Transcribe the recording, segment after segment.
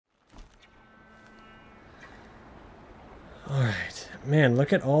Man,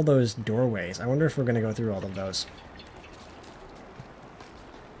 look at all those doorways. I wonder if we're going to go through all of those.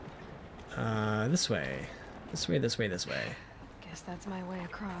 This way. This way, this way, this way. Guess that's my way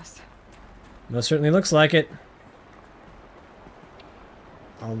across. Most certainly looks like it.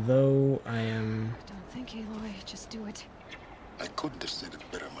 Although I am... Don't think, Aloy. Just do it. I couldn't have said it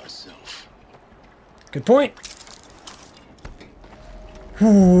better myself. Good point.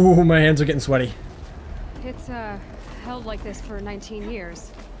 Ooh, my hands are getting sweaty. It's, held like this for 19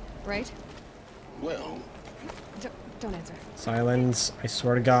 years, right? Well... Don't answer. Silence. I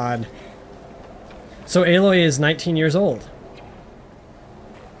swear to God. So Aloy is 19 years old.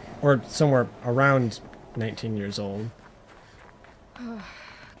 Or somewhere around 19 years old.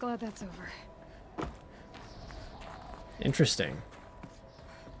 Glad that's over. Interesting.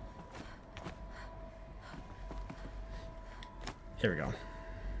 Here we go.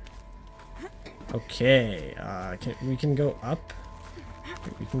 Okay, we can go up.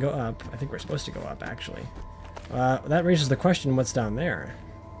 We can go up. I think we're supposed to go up, actually. That raises the question, what's down there?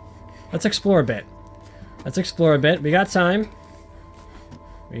 Let's explore a bit. Let's explore a bit. We got time.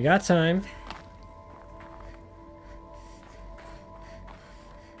 We got time.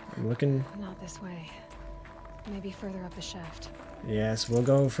 I'm looking... Not this way. Maybe further up the shaft. Yes, we'll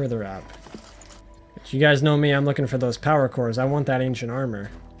go further up. But you guys know me, I'm looking for those power cores. I want that ancient armor.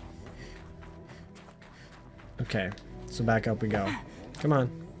 Okay, so back up we go. Come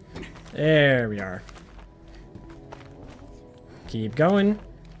on. There we are. Keep going.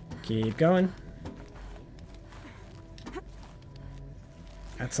 Keep going.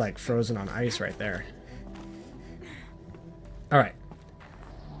 That's like frozen on ice right there. Alright.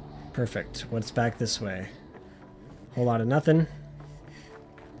 Perfect. What's back this way? Whole lot of nothing.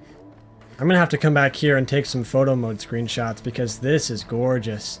 I'm gonna have to come back here and take some photo mode screenshots because this is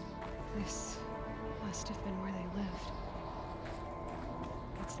gorgeous. This must have been where they lived.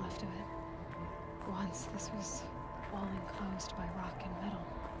 What's left of it. Once this was all enclosed by rock and metal.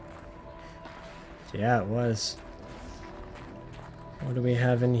 Yeah, it was. What do we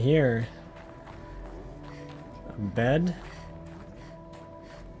have in here? A bed?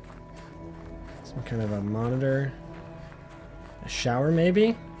 Some kind of a monitor? A shower,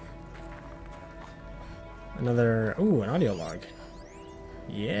 maybe? Another... Ooh, an audio log.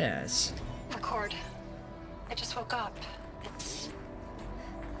 Yes. Record. I just woke up.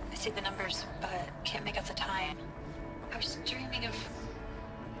 I see the numbers, but can't make out the time. I was dreaming of...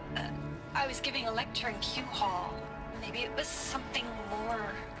 I was giving a lecture in Q Hall. Maybe it was something more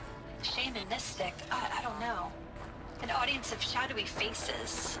shamanistic. I don't know. An audience of shadowy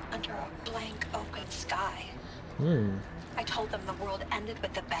faces under a blank open sky. I told them the world ended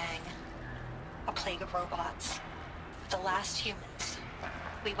with a bang. A plague of robots. The last humans.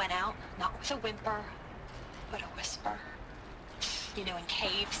 We went out, not with a whimper, but a whisper. You know, in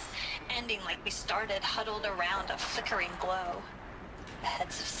caves, ending like we started, huddled around a flickering glow. The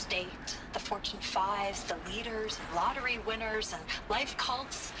heads of state, the Fortune 5s, the leaders, and lottery winners, and life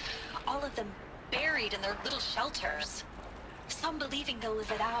cults, all of them buried in their little shelters. Some believing they'll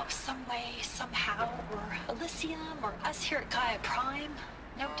live it out some way, somehow, or Elysium, or us here at Gaia Prime,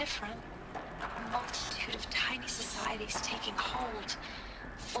 no different. A multitude of tiny societies taking hold,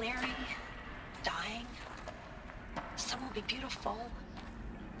 flaring, dying. Some will be beautiful,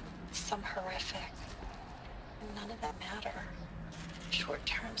 some horrific. None of them matter.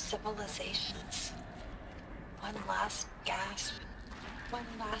 Short-term civilizations. One last gasp. One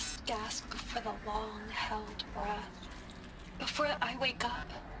last gasp for the long-held breath. Before I wake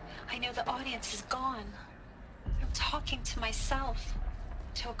up, I know the audience is gone. I'm talking to myself.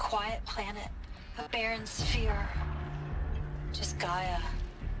 To a quiet planet. A barren sphere. Just Gaia.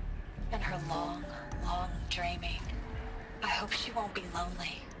 And her long, long dreaming. I hope she won't be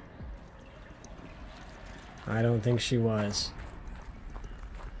lonely. I don't think she was.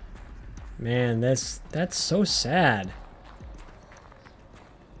 Man, that's so sad.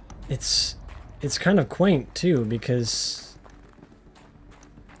 It's kind of quaint too, because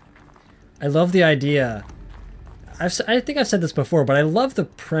I love the idea. I think I've said this before, but I love the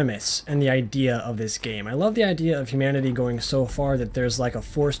premise and the idea of this game. I love the idea of humanity going so far that there's like a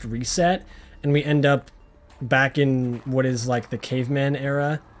forced reset and we end up back in what is like the caveman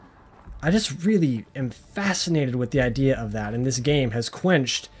era. I just really am fascinated with the idea of that, and this game has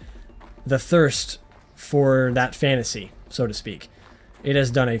quenched the thirst for that fantasy, so to speak. It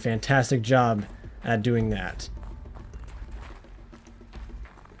has done a fantastic job at doing that.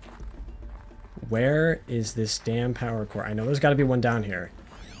 Where is this damn power core? I know there's got to be one down here.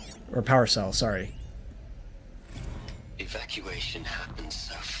 Or power cell, sorry. Evacuation happens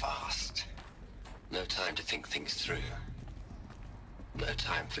so fast. No time to think things through. No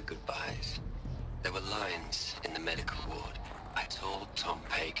time for goodbyes. There were lines in the medical ward. I told Tom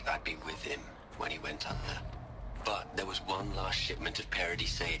Pake I'd be with him when he went under. But there was one last shipment of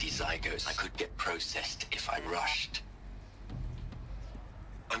Paradiseidae zygotes I could get processed if I rushed.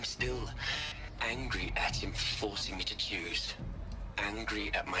 I'm still angry at him for forcing me to choose.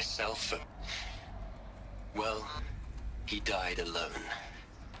 Angry at myself for... Well, he died alone.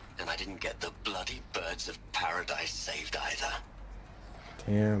 And I didn't get the bloody birds of paradise saved either.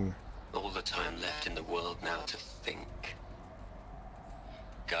 Damn. All the time left in the world now to think.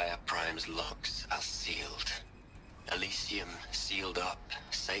 Gaia Prime's logs are sealed. Elysium sealed up,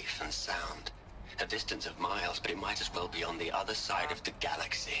 safe and sound. A distance of miles, but it might as well be on the other side of the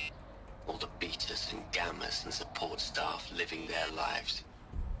galaxy. All the betas and gammas and support staff living their lives.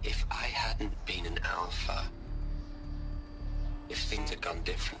 If I hadn't been an alpha, if things had gone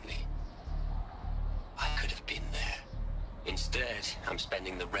differently, I could have been there. Instead, I'm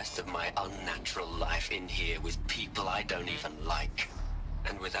spending the rest of my unnatural life in here with people I don't even like.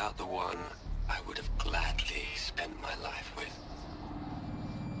 And without the one I would have gladly spent my life with.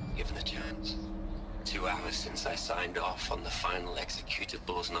 Given the chance. 2 hours since I signed off on the final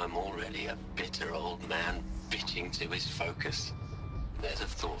executables, and I'm already a bitter old man bitching to his focus. There's a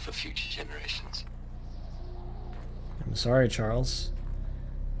thought for future generations. I'm sorry, Charles.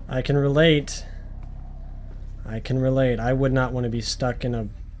 I can relate. I can relate. I would not want to be stuck in a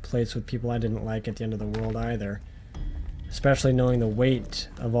place with people I didn't like at the end of the world either. Especially knowing the weight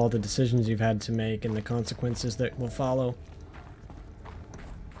of all the decisions you've had to make and the consequences that will follow.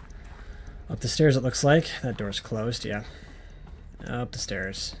 Up the stairs, it looks like. That door's closed, yeah. Up the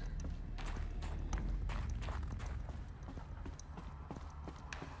stairs.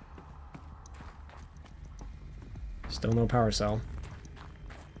 Still no power cell.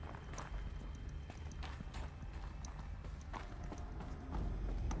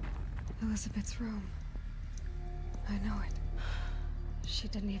 Elisabet's room. I know it. She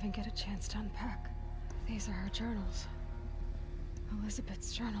didn't even get a chance to unpack. These are her journals.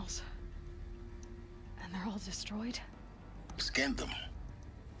 Elisabet's journals. And they're all destroyed? Scan them.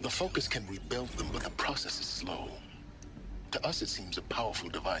 The Focus can rebuild them, but the process is slow. To us, it seems a powerful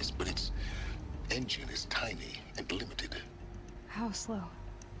device, but its engine is tiny and limited. How slow?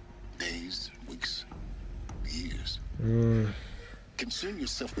 Days, weeks, years. Concern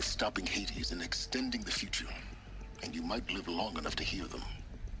yourself with stopping Hades and extending the future, and you might live long enough to hear them.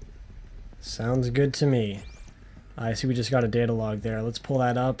 Sounds good to me. I see we just got a data log there. Let's pull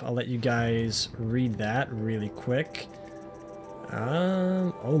that up. I'll let you guys read that really quick.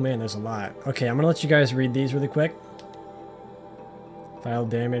 Oh man, there's a lot. Okay, I'm gonna let you guys read these really quick. File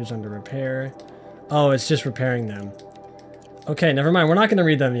damaged under repair. Oh, it's just repairing them. Okay, never mind. We're not gonna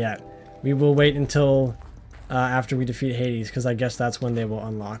read them yet. We will wait until after we defeat Hades, because I guess that's when they will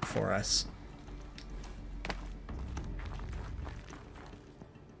unlock for us.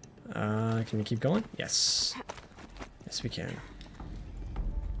 Can we keep going? Yes. Yes, we can.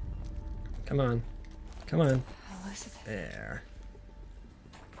 Come on. Come on. Elisabet. There.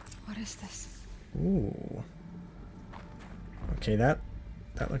 What is this? Ooh. Okay, that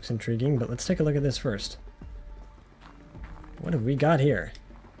looks intriguing, but let's take a look at this first. What have we got here?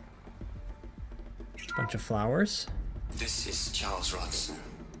 A bunch of flowers. This is Charles Ronson.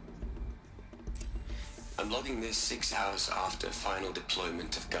 I'm logging this 6 hours after final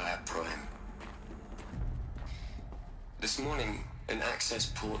deployment of Gaia Prime. This morning, an access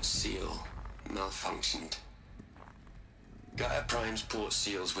port seal malfunctioned. Gaia Prime's port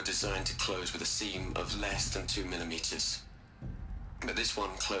seals were designed to close with a seam of less than 2 millimeters. But this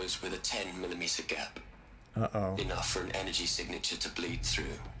one closed with a 10 millimeter gap. Uh-oh. Enough for an energy signature to bleed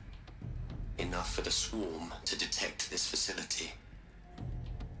through. Enough for the swarm to detect this facility.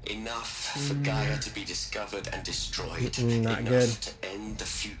 Enough for Gaia to be discovered and destroyed. Not Enough good. to end the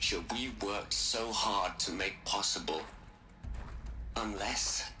future we worked so hard to make possible.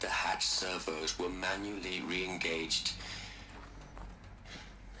 Unless the hatch servos were manually re-engaged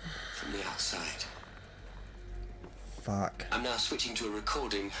from the outside. Fuck. I'm now switching to a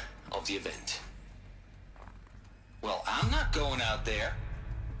recording of the event. Well, I'm not going out there.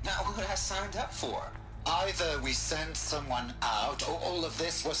 Now, what I signed up for? Either we send someone out, or all of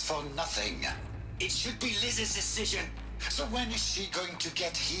this was for nothing. It should be Liz's decision. So when is she going to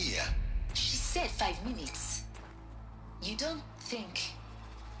get here? She said 5 minutes. You don't think...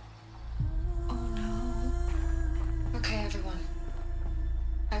 Oh no. Okay, everyone.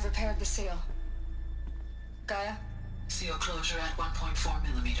 I've repaired the seal. Gaia? Seal closure at 1.4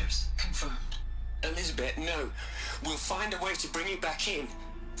 millimeters. Confirmed. Elisabet, no. We'll find a way to bring you back in.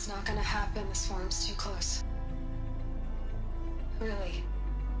 It's not gonna happen. The swarm's too close. Really.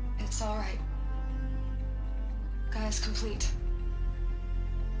 It's alright. Gaia's complete.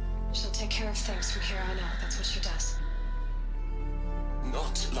 She'll take care of things from here on out. That's what she does.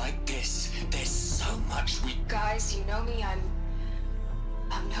 Not like this. There's so much we... Guys, you know me, I'm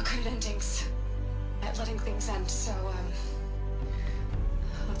no good at endings. At letting things end, so,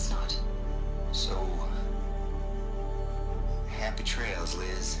 let's not. So, happy trails,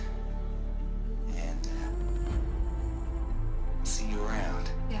 Liz. And, see you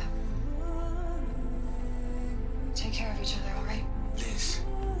around. Yeah. Take care of each other, alright? Liz.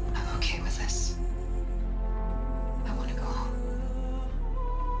 I'm okay with this. I want to go home.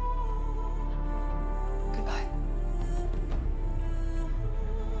 Goodbye.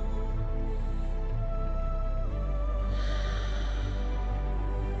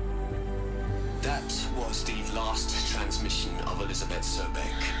 That was the last transmission of Elisabet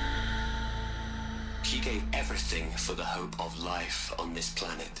Sobeck. She gave everything for the hope of life on this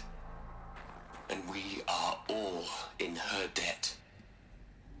planet. And we are all in her debt.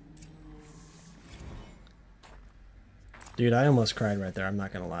 Dude, I almost cried right there, I'm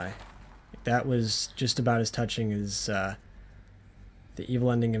not gonna lie. That was just about as touching as the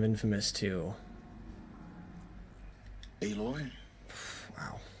evil ending of Infamous 2. Aloy?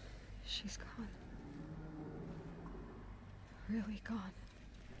 Wow. She's gone. Really gone.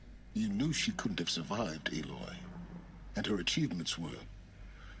 You knew she couldn't have survived, Aloy. And her achievements were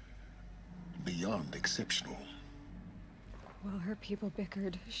beyond exceptional. While her people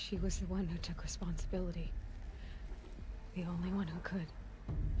bickered, she was the one who took responsibility. The only one who could.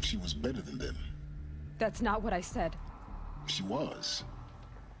 She was better than them. That's not what I said. She was.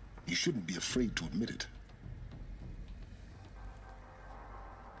 You shouldn't be afraid to admit it.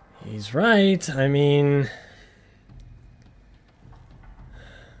 He's right. I mean,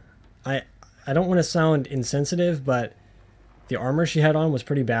 I don't want to sound insensitive, but the armor she had on was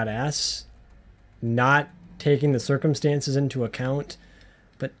pretty badass. Not taking the circumstances into account,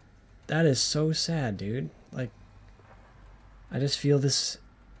 but that is so sad, dude. Like, I just feel this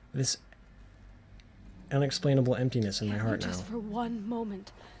unexplainable emptiness in my heart now. Just for one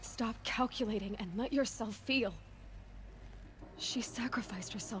moment, stop calculating and let yourself feel. She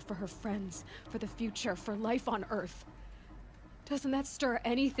sacrificed herself for her friends, for the future, for life on Earth. Doesn't that stir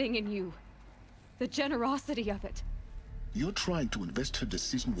anything in you? The generosity of it. You're trying to invest her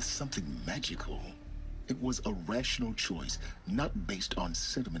decision with something magical. It was a rational choice, not based on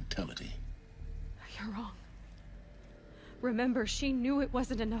sentimentality. You're wrong. Remember, she knew it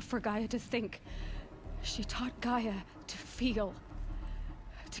wasn't enough for Gaia to think. She taught Gaia to feel.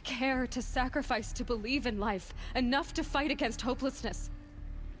 To care, to sacrifice, to believe in life. Enough to fight against hopelessness.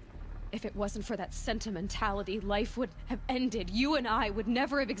 If it wasn't for that sentimentality, life would have ended. You and I would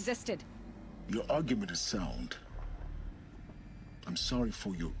never have existed. Your argument is sound. I'm sorry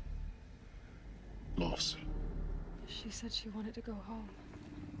for your loss. She said she wanted to go home.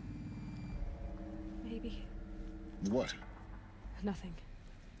 Maybe. What? Nothing.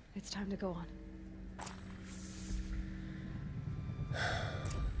 It's time to go on.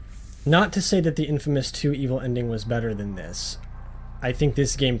 Not to say that the Infamous 2 evil ending was better than this. I think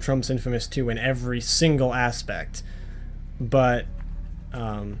this game trumps Infamous 2 in every single aspect. But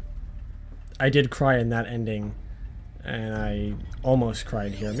I did cry in that ending, and I almost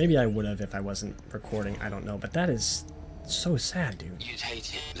cried here. Maybe I would have if I wasn't recording, I don't know. But that is so sad, dude. You'd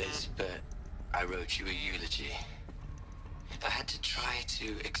hate it, Liz, but I wrote you a eulogy. I had to try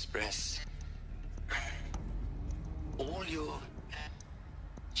to express all your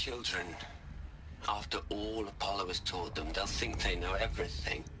children. After all Apollo has taught them, they'll think they know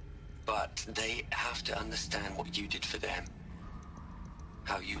everything. But they have to understand what you did for them.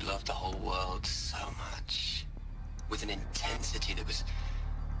 How you loved the whole world so much. With an intensity that was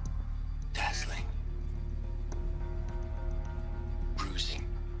dazzling. Bruising.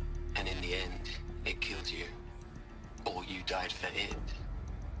 And in the end, it killed you. Or you died for it.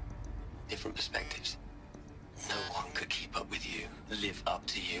 Different perspectives. No one could keep up with you, live up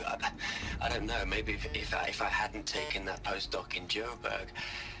to you. I don't know, maybe if I hadn't taken that postdoc in Joburg.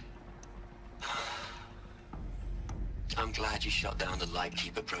 I'm glad you shot down the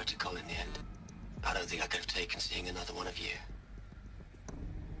Lightkeeper protocol in the end. I don't think I could have taken seeing another one of you.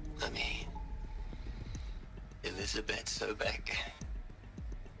 I mean, Elisabet Sobeck.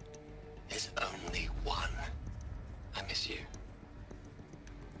 There's only one. I miss you.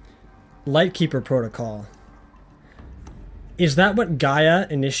 Lightkeeper protocol. Is that what Gaia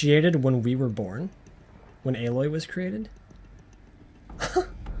initiated when we were born? When Aloy was created?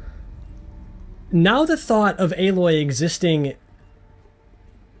 Now the thought of Aloy existing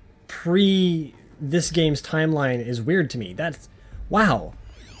pre this game's timeline is weird to me. That's Wow.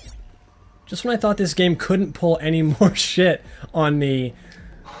 Just when I thought this game couldn't pull any more shit on me.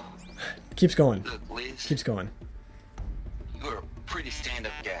 Keeps going. Look, Liz, Keeps going. you're a pretty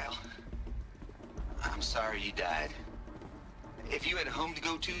stand-up gal. I'm sorry you died. If you had a home to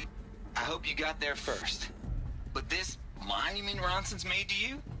go to, I hope you got there first. But this monument Ronson's made to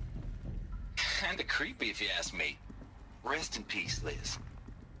you? Kinda creepy if you ask me. Rest in peace, Liz.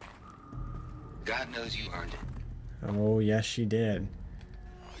 God knows you earned it. Oh, yes, she did.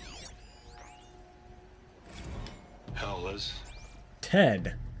 Hell, Liz.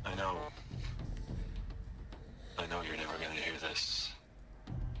 Ted. I know you're never gonna hear this.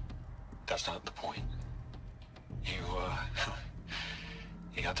 That's not the point. You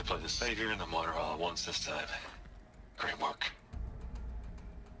got to play the savior and the martyr all at once this time. Great work.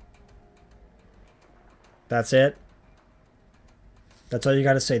 That's it? That's all you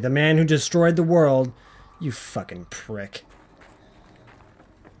gotta say. The man who destroyed the world. You fucking prick.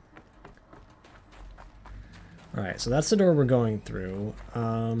 Alright, so that's the door we're going through.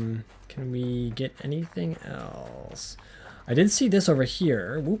 Can we get anything else? I did see this over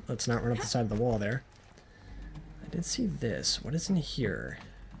here. Whoop, let's not run up the side of the wall there. I did see this. What is in here?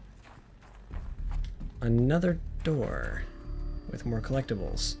 Another door with more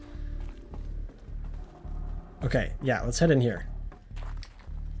collectibles. Okay, yeah, let's head in here.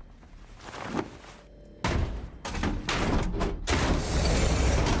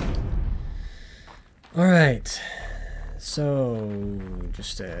 Alright. So,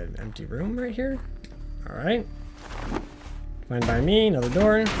 just an empty room right here. Alright. Fine by me, another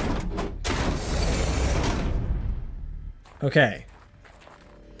door. Okay.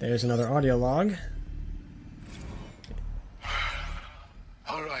 There's another audio log.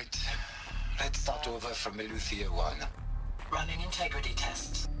 All right. Let's start over from Eleuthia 1. Running integrity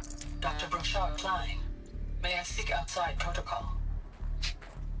tests. Dr. Brochard Klein, may I speak outside protocol?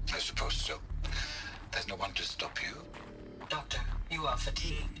 I suppose so. There's no one to stop you. Doctor, you are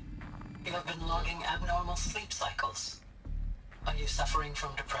fatigued. You have been logging abnormal sleep cycles. Are you suffering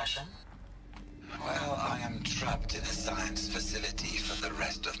from depression? Well, I am trapped in a science facility for the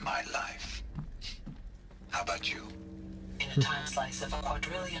rest of my life. How about you? In a time slice of a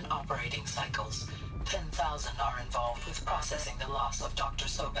quadrillion operating cycles, 10,000 are involved with processing the loss of Dr.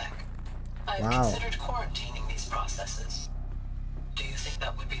 Sobeck. I have Wow. considered quarantining these processes. Do you think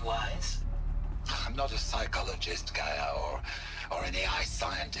that would be wise? I'm not a psychologist, Gaia, or an AI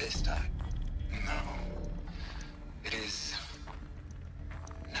scientist. No. It is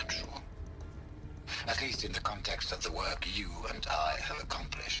natural. At least in the context of the work you and I have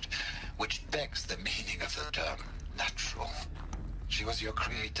accomplished, which begs the meaning of the term natural. She was your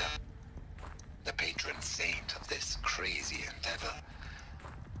creator, the patron saint of this crazy endeavor,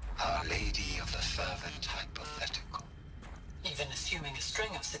 Our Lady of the Fervent Hypothetical. Even assuming a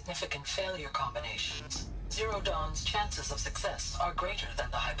string of significant failure combinations, Zero Dawn's chances of success are greater than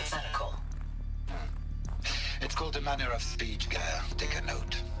the hypothetical. It's called a manner of speech, Gaia. Take a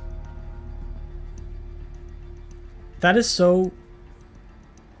note. That is so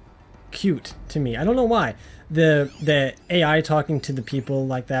cute to me. I don't know why. The AI talking to the people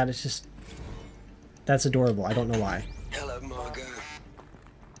like that, it's just... That's adorable. I don't know why. Hello, Margot.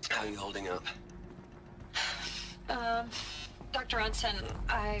 How are you holding up? Dr. Ronson,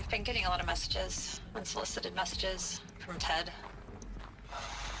 I've been getting a lot of messages, unsolicited messages from Ted.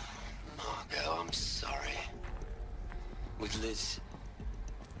 Margot, I'm sorry. With Liz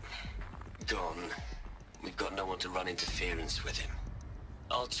gone, we've got no one to run interference with him.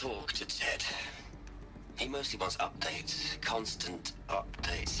 I'll talk to Ted. He mostly wants updates, constant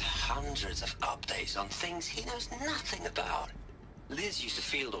updates, hundreds of updates on things he knows nothing about. Liz used to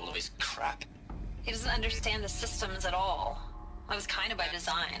field all of his crap. He doesn't understand the systems at all. That was kind of by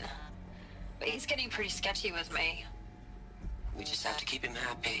design. But he's getting pretty sketchy with me. We just have to keep him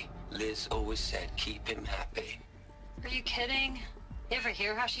happy. Liz always said keep him happy. Are you kidding? You ever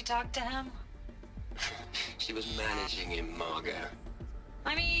hear how she talked to him? She was managing him, Margot.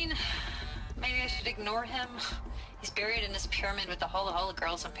 I mean, maybe I should ignore him. He's buried in his pyramid with the Hola Hola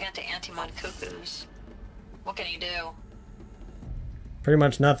girls and Panta Antimon cuckoos. What can he do? Pretty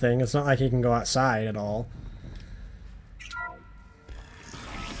much nothing. It's not like he can go outside at all.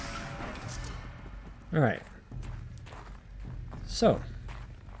 Alright. So.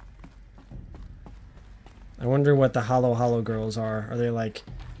 I wonder what the Hollow Hollow girls are. Are they like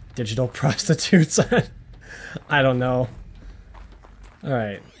digital prostitutes? I don't know.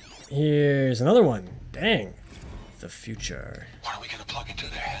 Alright. Here's another one. Dang. The future. What are we gonna plug into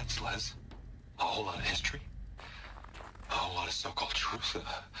their heads, Liz? A whole lot of history? A whole lot of so-called truth?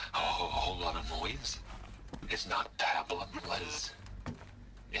 A whole lot of noise? It's not pablum, Liz.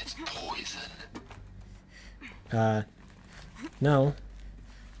 It's poison. No.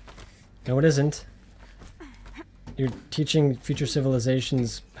 No, it isn't. You're teaching future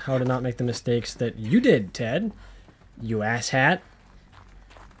civilizations how to not make the mistakes that you did, Ted. You asshat.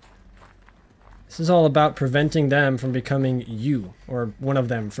 This is all about preventing them from becoming you, or one of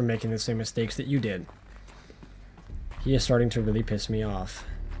them from making the same mistakes that you did. He is starting to really piss me off.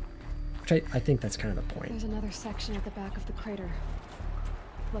 Which I think that's kind of the point. There's another section at the back of the crater.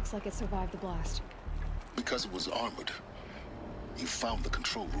 Looks like it survived the blast. Because it was armored. You found the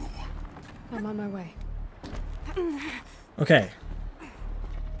control room. I'm on my way. Okay.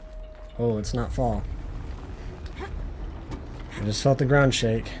 Oh, let's not fall. I just felt the ground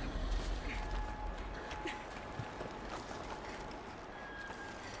shake.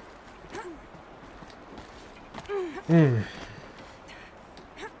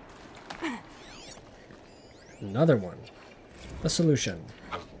 Another one. A solution.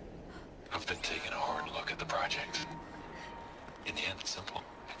 I've been taking a hard look at the project. In the end, it's simple.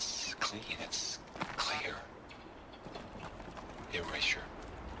 It's clean. It's clear. Erasure.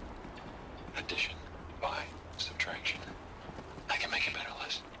 Addition. By. Subtraction. I can make a better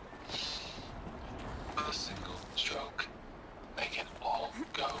list. With a single stroke. Make it all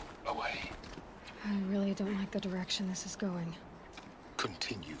go away. I really don't like the direction this is going.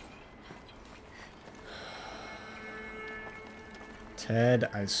 Continue. Ted,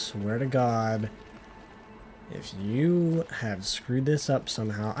 I swear to God, if you have screwed this up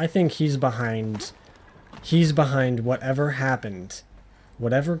somehow, I think he's behind whatever happened,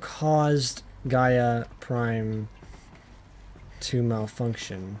 whatever caused Gaia Prime to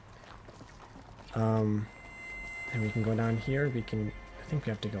malfunction. And we can go down here. I think we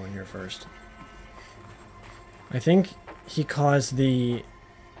have to go in here first. I think he caused the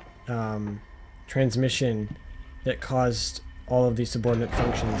transmission that caused all of these subordinate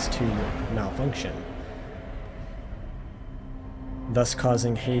functions to malfunction, thus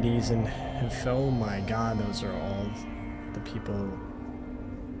causing Hades and oh my God, those are all the people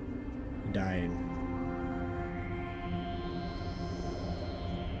who died.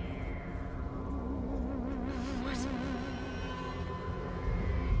 What?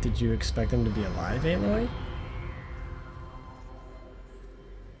 Did you expect them to be alive, Aloy?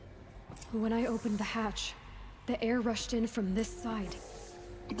 When I opened the hatch, the air rushed in from this side.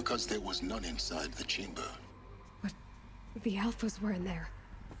 Because there was none inside the chamber. But the alphas were in there.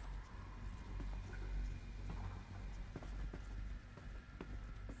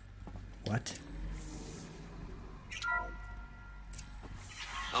 What?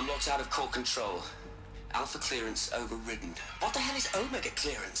 I'm locked out of core control. Alpha clearance overridden. What the hell is Omega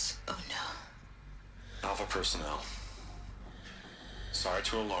clearance? Oh no. Alpha personnel. Sorry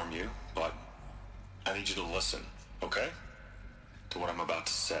to alarm you, but I need you to listen, okay? To what I'm about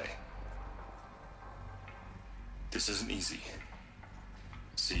to say. This isn't easy.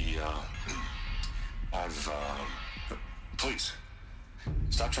 See, please,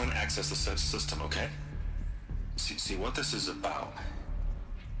 stop trying to access the system, okay? See, what this is about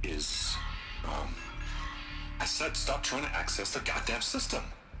is, I said stop trying to access the goddamn system.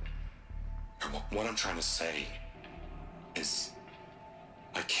 What I'm trying to say is,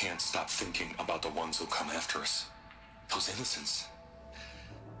 I can't stop thinking about the ones who come after us. Those innocents.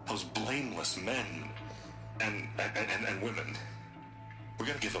 Those blameless men and women. We're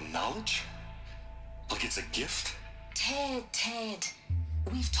gonna give them knowledge? Like it's a gift? Ted.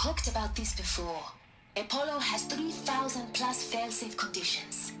 We've talked about this before. Apollo has 3,000 plus fail-safe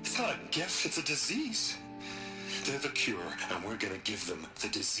conditions. It's not a gift, it's a disease. They're the cure, and we're gonna give them the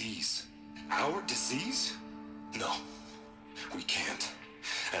disease. Our disease? No, we can't.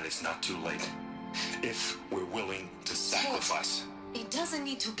 And it's not too late. If we're willing to sacrifice. Ted, it doesn't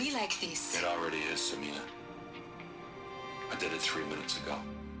need to be like this. It already is, Samina. I did it 3 minutes ago.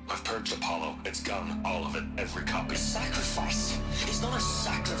 I've purged Apollo. It's gone. All of it. Every copy. Sacrifice? It's not a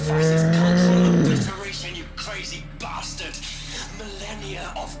sacrifice, it's cultural obliteration, you crazy bastard!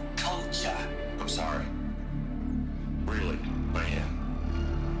 Millennia of culture. I'm sorry. Really, I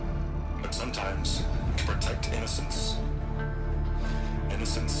am. But sometimes, to protect innocence,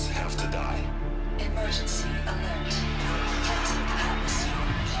 innocents have to die. Emergency alert. Detecting atmosphere.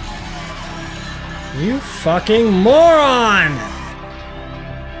 You fucking moron!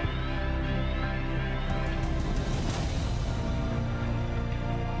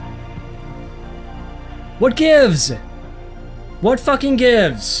 What gives? What fucking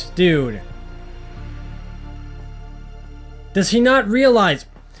gives, dude? Does he not realize?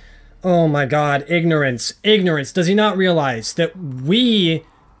 Oh my God, ignorance. Ignorance. Does he not realize that we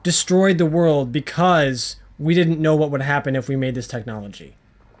destroyed the world because we didn't know what would happen if we made this technology?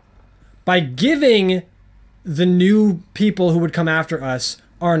 by giving the new people who would come after us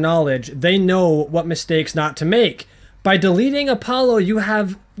our knowledge, they know what mistakes not to make. By deleting Apollo, you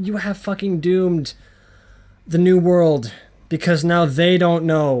have fucking doomed the new world, because now they don't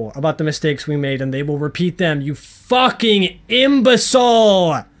know about the mistakes we made and they will repeat them. You fucking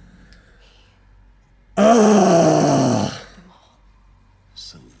imbecile! Ugh.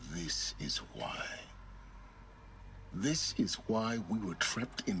 So this is why. This is why we were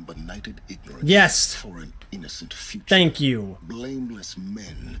trapped in benighted ignorance. Yes. For an innocent future. Thank you. Blameless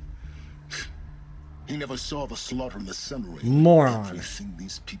men. He never saw the slaughter in the sun ray. Moron. Everything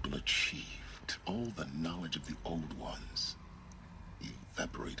these people achieved, all the knowledge of the old ones,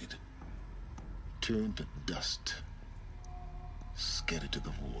 evaporated, turned to dust, scattered to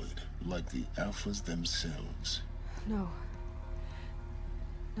the void, like the Alphas themselves. No.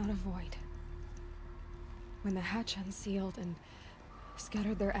 Not a void. When the hatch unsealed and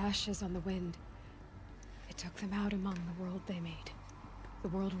scattered their ashes on the wind, it took them out among the world they made. The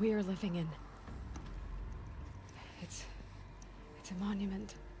world we're living in. It's a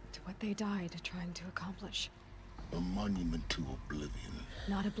monument to what they died trying to accomplish. A monument to oblivion.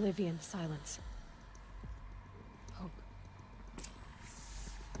 Not oblivion, silence. Hope.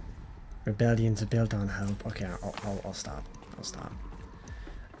 Rebellions are built on hope. Okay, I'll stop. I'll stop.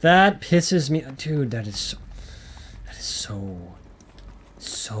 That pisses me, dude. That is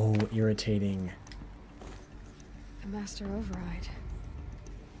so irritating. The Master Override.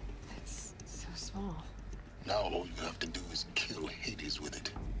 It's so small. Now all you have to do is kill Hades with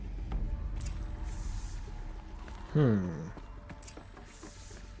it.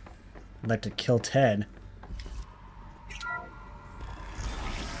 I'd like to kill Ted.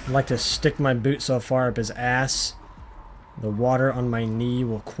 I'd like to stick my boot so far up his ass, the water on my knee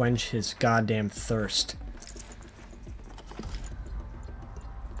will quench his goddamn thirst.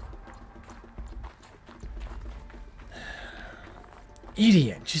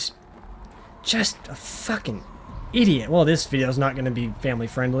 Idiot. Just a fucking idiot. Well, this video's not going to be family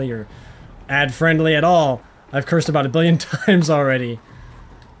friendly or ad friendly at all. I've cursed about 1 billion times already.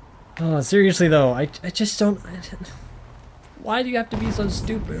 Oh, seriously though, I just don't... Why do you have to be so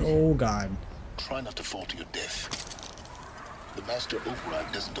stupid? Oh god. Try not to fall to your death. The Master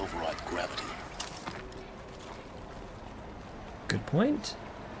Override doesn't override gravity. Good point.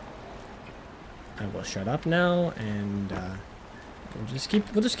 I will shut up now and we'll just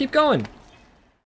keep going.